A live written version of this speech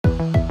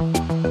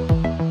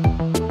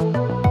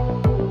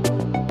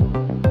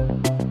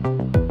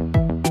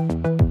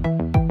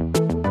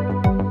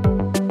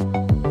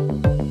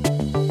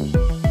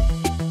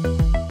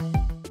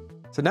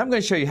So now I'm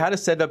going to show you how to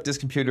set up this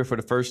computer for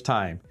the first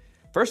time.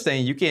 First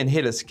thing, you can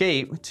hit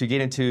escape to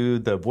get into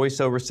the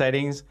voiceover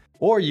settings,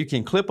 or you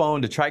can clip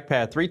on the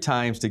trackpad 3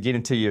 times to get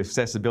into your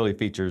accessibility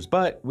features,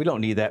 but we don't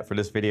need that for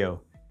this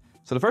video.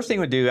 So the first thing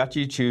we do after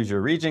you choose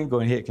your region, go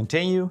and hit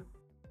continue.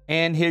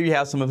 And here you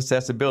have some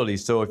accessibility.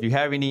 So if you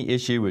have any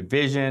issue with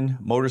vision,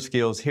 motor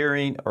skills,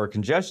 hearing, or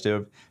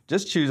congestive,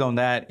 just choose on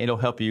that. It'll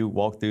help you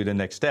walk through the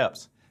next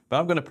steps. But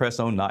I'm going to press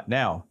on Not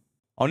Now.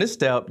 On this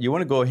step, you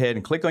want to go ahead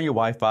and click on your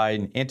Wi-Fi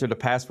and enter the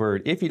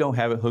password if you don't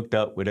have it hooked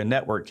up with a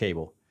network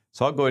cable.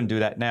 So I'll go ahead and do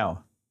that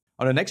now.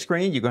 On the next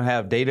screen, you're going to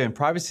have data and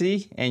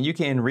privacy, and you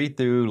can read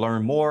through,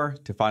 learn more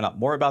to find out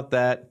more about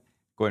that.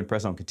 Go ahead and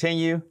press on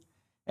continue.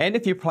 And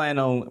if you plan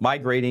on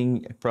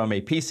migrating from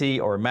a PC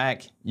or a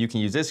Mac, you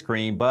can use this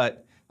screen,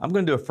 but I'm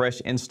going to do a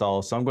fresh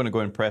install, so I'm going to go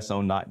ahead and press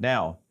on Not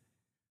Now.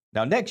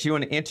 Now next, you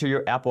want to enter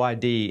your Apple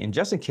ID, and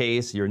just in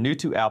case you're new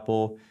to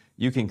Apple,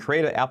 you can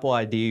create an Apple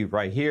ID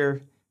right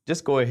here.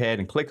 Just go ahead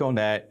and click on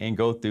that and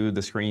go through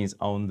the screens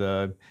on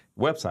the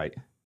website.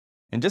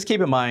 And just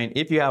keep in mind,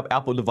 if you have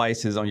Apple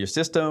devices on your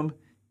system,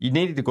 you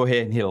need to go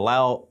ahead and hit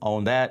allow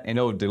on that, and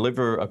it'll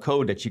deliver a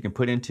code that you can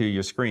put into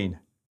your screen.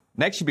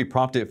 Next, you'll be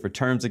prompted for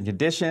terms and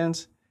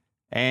conditions,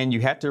 and you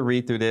have to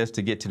read through this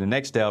to get to the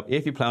next step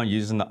if you plan on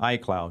using the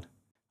iCloud.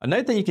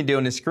 Another thing you can do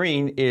on this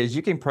screen is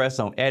you can press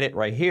on edit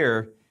right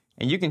here,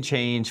 and you can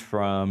change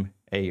from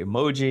a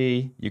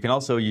emoji. You can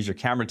also use your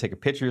camera to take a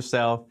picture of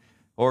yourself,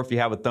 or if you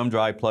have a thumb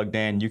drive plugged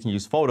in, you can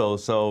use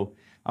photos. So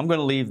I'm going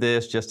to leave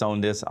this just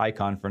on this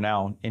icon for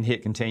now and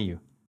hit continue.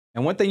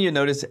 And one thing you'll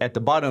notice at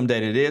the bottom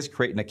that it is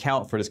create an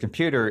account for this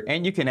computer,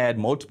 and you can add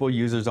multiple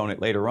users on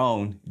it later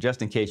on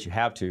just in case you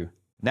have to.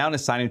 Now I'm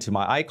signing to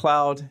my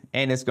iCloud,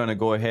 and it's going to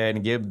go ahead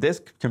and give this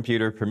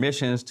computer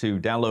permissions to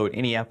download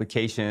any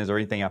applications or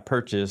anything I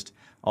purchased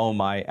on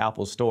my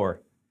Apple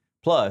Store.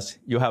 Plus,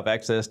 you'll have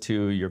access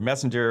to your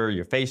Messenger,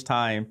 your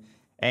FaceTime,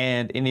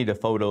 and any of the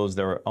photos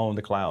that are on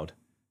the cloud.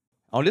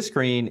 On this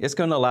screen, it's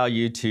going to allow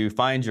you to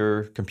find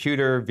your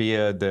computer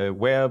via the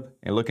web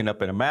and looking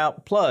up at a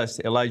map. Plus,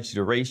 it allows you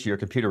to erase your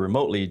computer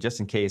remotely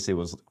just in case it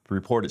was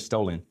reported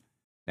stolen.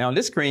 Now on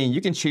this screen, you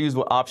can choose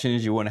what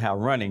options you want to have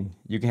running.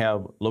 You can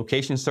have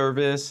location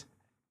service.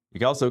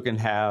 You also can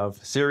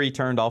have Siri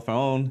turned off and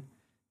on.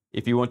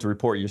 If you want to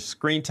report your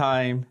screen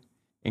time,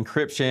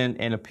 encryption,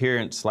 and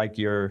appearance like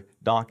your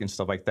dock and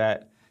stuff like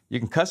that. You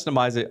can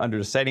customize it under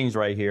the settings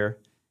right here.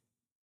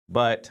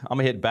 But I'm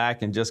going to hit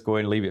back and just go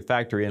ahead and leave it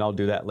factory, and I'll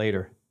do that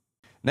later.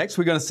 Next,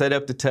 we're going to set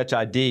up the Touch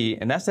ID,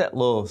 and that's that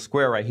little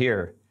square right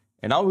here.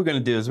 And all we're going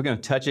to do is we're going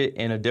to touch it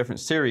in a different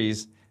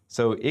series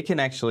so it can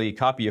actually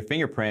copy your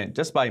fingerprint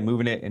just by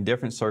moving it in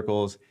different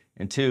circles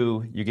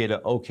until you get an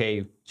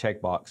OK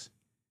checkbox.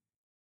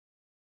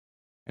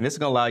 And this is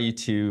going to allow you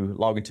to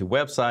log into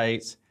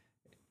websites,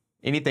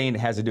 anything that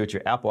has to do with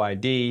your Apple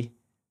ID,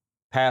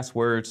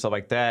 passwords, stuff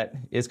like that.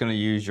 It's going to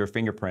use your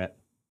fingerprint.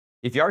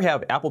 If you already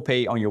have Apple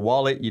Pay on your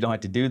wallet, you don't have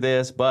to do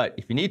this, but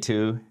if you need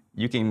to,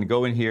 you can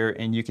go in here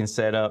and you can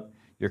set up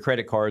your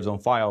credit cards on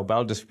file, but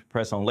I'll just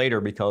press on later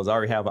because I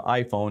already have an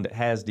iPhone that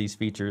has these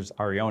features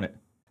already on it.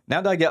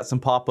 Now that I got some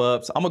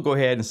pop-ups, I'm gonna go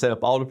ahead and set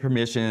up all the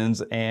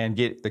permissions and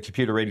get the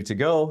computer ready to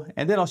go,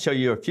 and then I'll show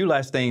you a few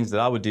last things that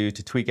I would do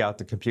to tweak out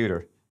the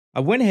computer. I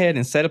went ahead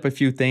and set up a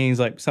few things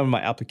like some of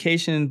my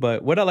applications,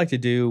 but what I like to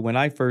do when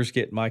I first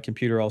get my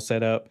computer all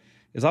set up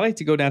is I like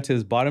to go down to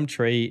this bottom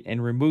tray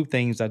and remove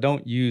things I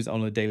don't use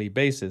on a daily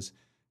basis.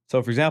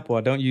 So for example,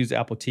 I don't use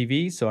Apple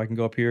TV, so I can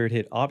go up here and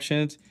hit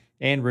options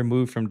and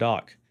remove from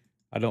dock.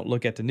 I don't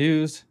look at the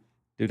news,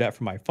 do that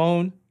from my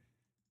phone.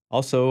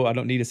 Also, I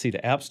don't need to see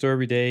the App Store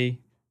every day.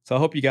 So I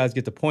hope you guys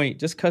get the point.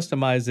 Just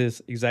customize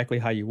this exactly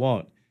how you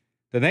want.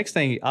 The next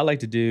thing I like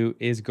to do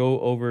is go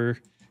over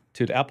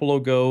to the Apple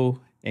logo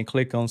and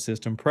click on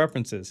System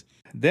Preferences.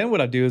 Then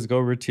what I do is go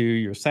over to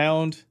your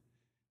sound,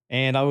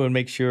 and I will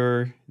make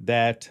sure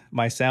that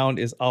my sound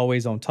is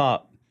always on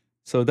top.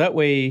 So that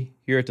way,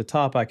 here at the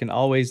top, I can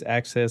always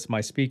access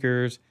my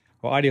speakers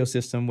or audio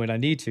system when I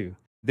need to.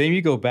 Then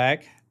you go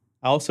back.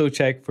 I also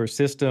check for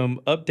system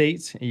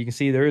updates, and you can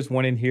see there is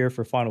one in here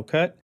for Final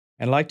Cut.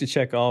 And I like to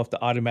check off the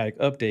automatic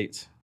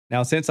updates.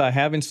 Now, since I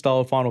have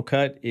installed Final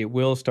Cut, it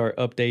will start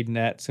updating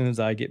that as soon as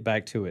I get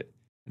back to it.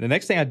 And the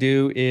next thing I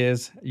do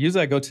is,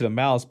 usually I go to the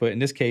mouse, but in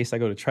this case, I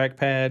go to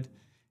trackpad,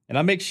 and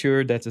I make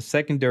sure that the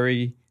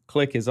secondary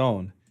click is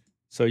on.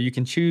 So you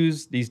can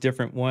choose these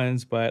different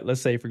ones, but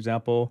let's say, for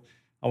example,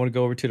 I want to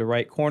go over to the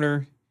right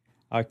corner.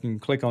 I can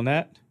click on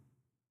that,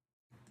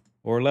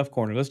 or left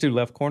corner. Let's do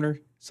left corner.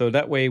 So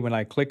that way, when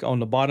I click on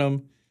the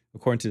bottom,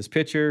 according to this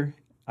picture,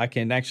 I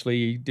can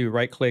actually do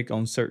right click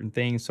on certain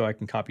things so I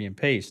can copy and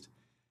paste.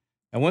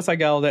 And once I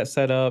got all that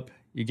set up,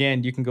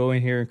 again, you can go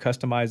in here and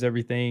customize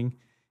everything.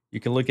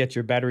 You can look at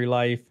your battery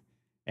life,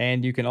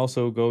 and you can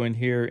also go in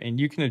here and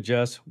you can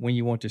adjust when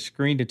you want the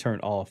screen to turn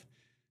off.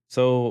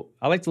 So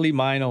I like to leave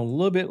mine on a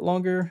little bit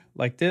longer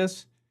like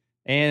this.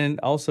 And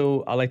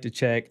also I like to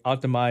check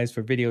optimize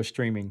for video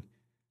streaming.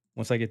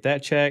 Once I get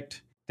that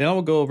checked, then I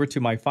will go over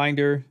to my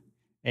Finder,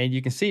 and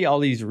you can see all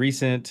these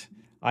recent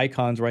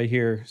icons right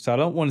here. So I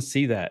don't want to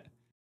see that.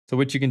 So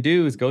what you can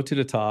do is go to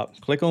the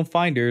top, click on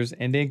Finders,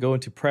 and then go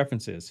into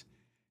Preferences.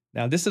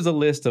 Now this is a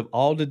list of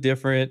all the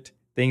different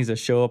things that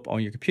show up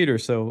on your computer.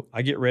 So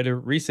I get rid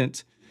of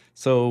recent,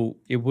 so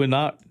it will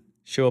not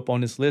show up on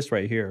this list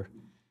right here.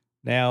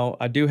 Now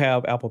I do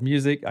have Apple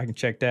Music. I can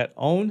check that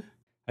on.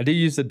 I do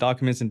use the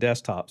documents and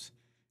desktops.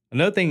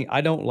 Another thing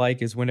I don't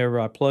like is whenever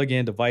I plug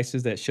in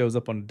devices that shows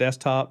up on the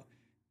desktop,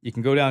 you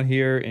can go down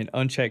here and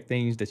uncheck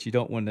things that you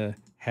don't want to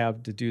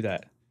have to do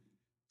that.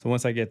 So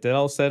once I get that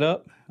all set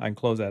up, I can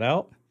close that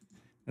out.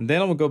 And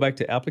then I'm gonna go back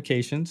to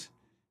Applications,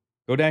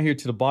 go down here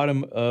to the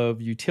bottom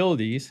of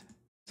Utilities.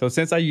 So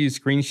since I use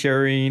screen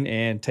sharing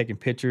and taking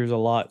pictures a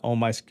lot on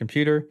my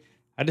computer,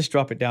 I just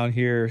drop it down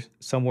here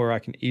somewhere I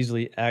can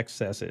easily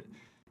access it.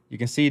 You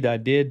can see that I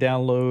did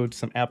download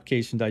some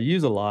applications I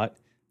use a lot,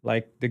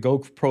 like the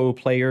GoPro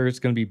player is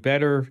going to be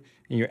better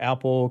in your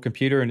Apple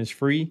computer and it's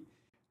free.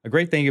 A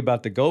great thing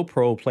about the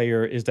GoPro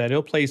player is that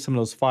it'll play some of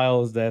those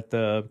files that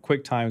the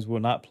QuickTimes will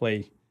not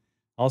play.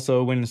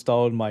 Also, when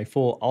installed my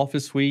full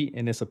Office suite,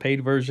 and it's a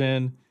paid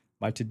version,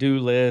 my to-do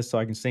list so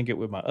I can sync it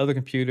with my other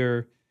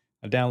computer.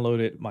 I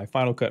downloaded my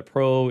Final Cut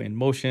Pro in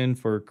Motion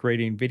for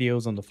creating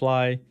videos on the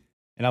fly.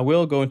 And I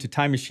will go into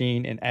Time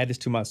Machine and add this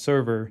to my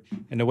server.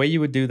 And the way you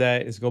would do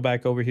that is go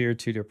back over here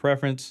to the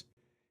preference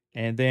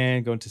and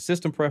then go into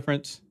System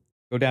Preference,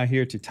 go down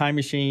here to Time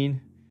Machine.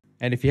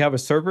 And if you have a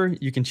server,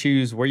 you can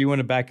choose where you want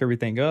to back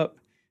everything up.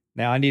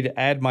 Now I need to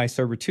add my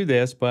server to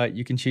this, but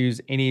you can choose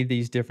any of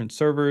these different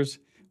servers,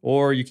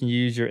 or you can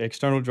use your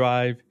external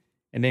drive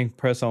and then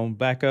press on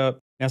backup.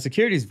 Now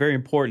security is very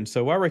important.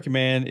 So what I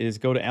recommend is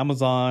go to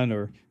Amazon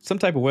or some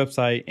type of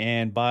website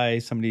and buy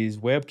some of these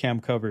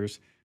webcam covers.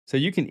 So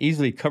you can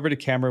easily cover the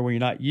camera when you're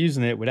not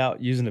using it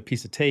without using a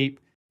piece of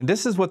tape. And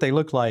this is what they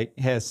look like.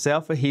 It has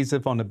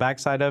self-adhesive on the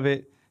backside of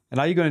it. And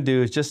all you're gonna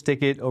do is just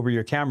stick it over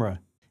your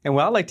camera. And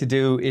what I like to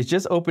do is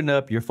just open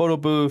up your photo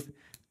booth,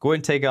 go ahead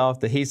and take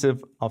off the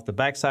adhesive off the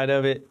backside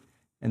of it.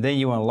 And then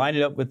you wanna line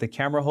it up with the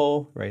camera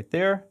hole right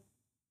there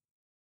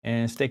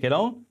and stick it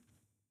on.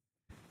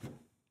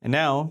 And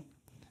now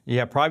you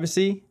have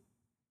privacy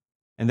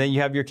and then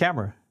you have your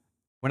camera.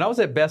 When I was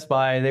at Best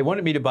Buy, they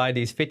wanted me to buy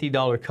these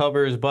 $50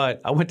 covers, but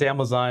I went to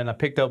Amazon, I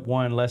picked up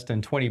one less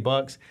than 20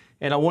 bucks,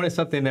 and I wanted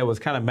something that was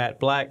kind of matte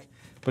black.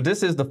 But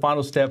this is the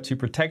final step to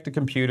protect the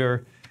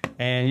computer,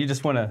 and you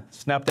just want to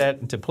snap that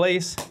into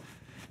place,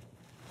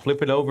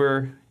 flip it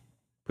over,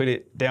 put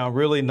it down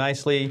really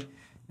nicely,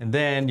 and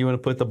then you want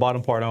to put the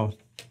bottom part on.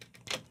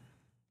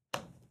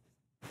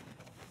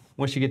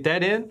 Once you get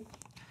that in,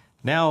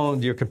 now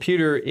your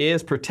computer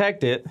is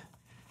protected,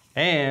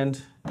 and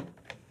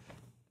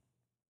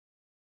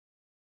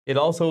it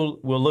also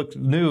will look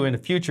new in the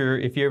future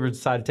if you ever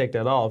decide to take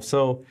that off.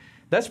 So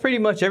that's pretty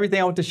much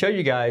everything I want to show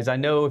you guys. I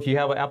know if you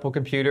have an Apple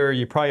computer,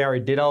 you probably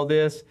already did all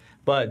this,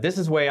 but this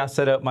is the way I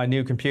set up my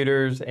new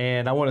computers.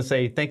 And I want to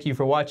say thank you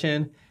for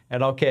watching,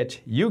 and I'll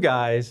catch you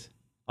guys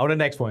on the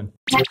next one.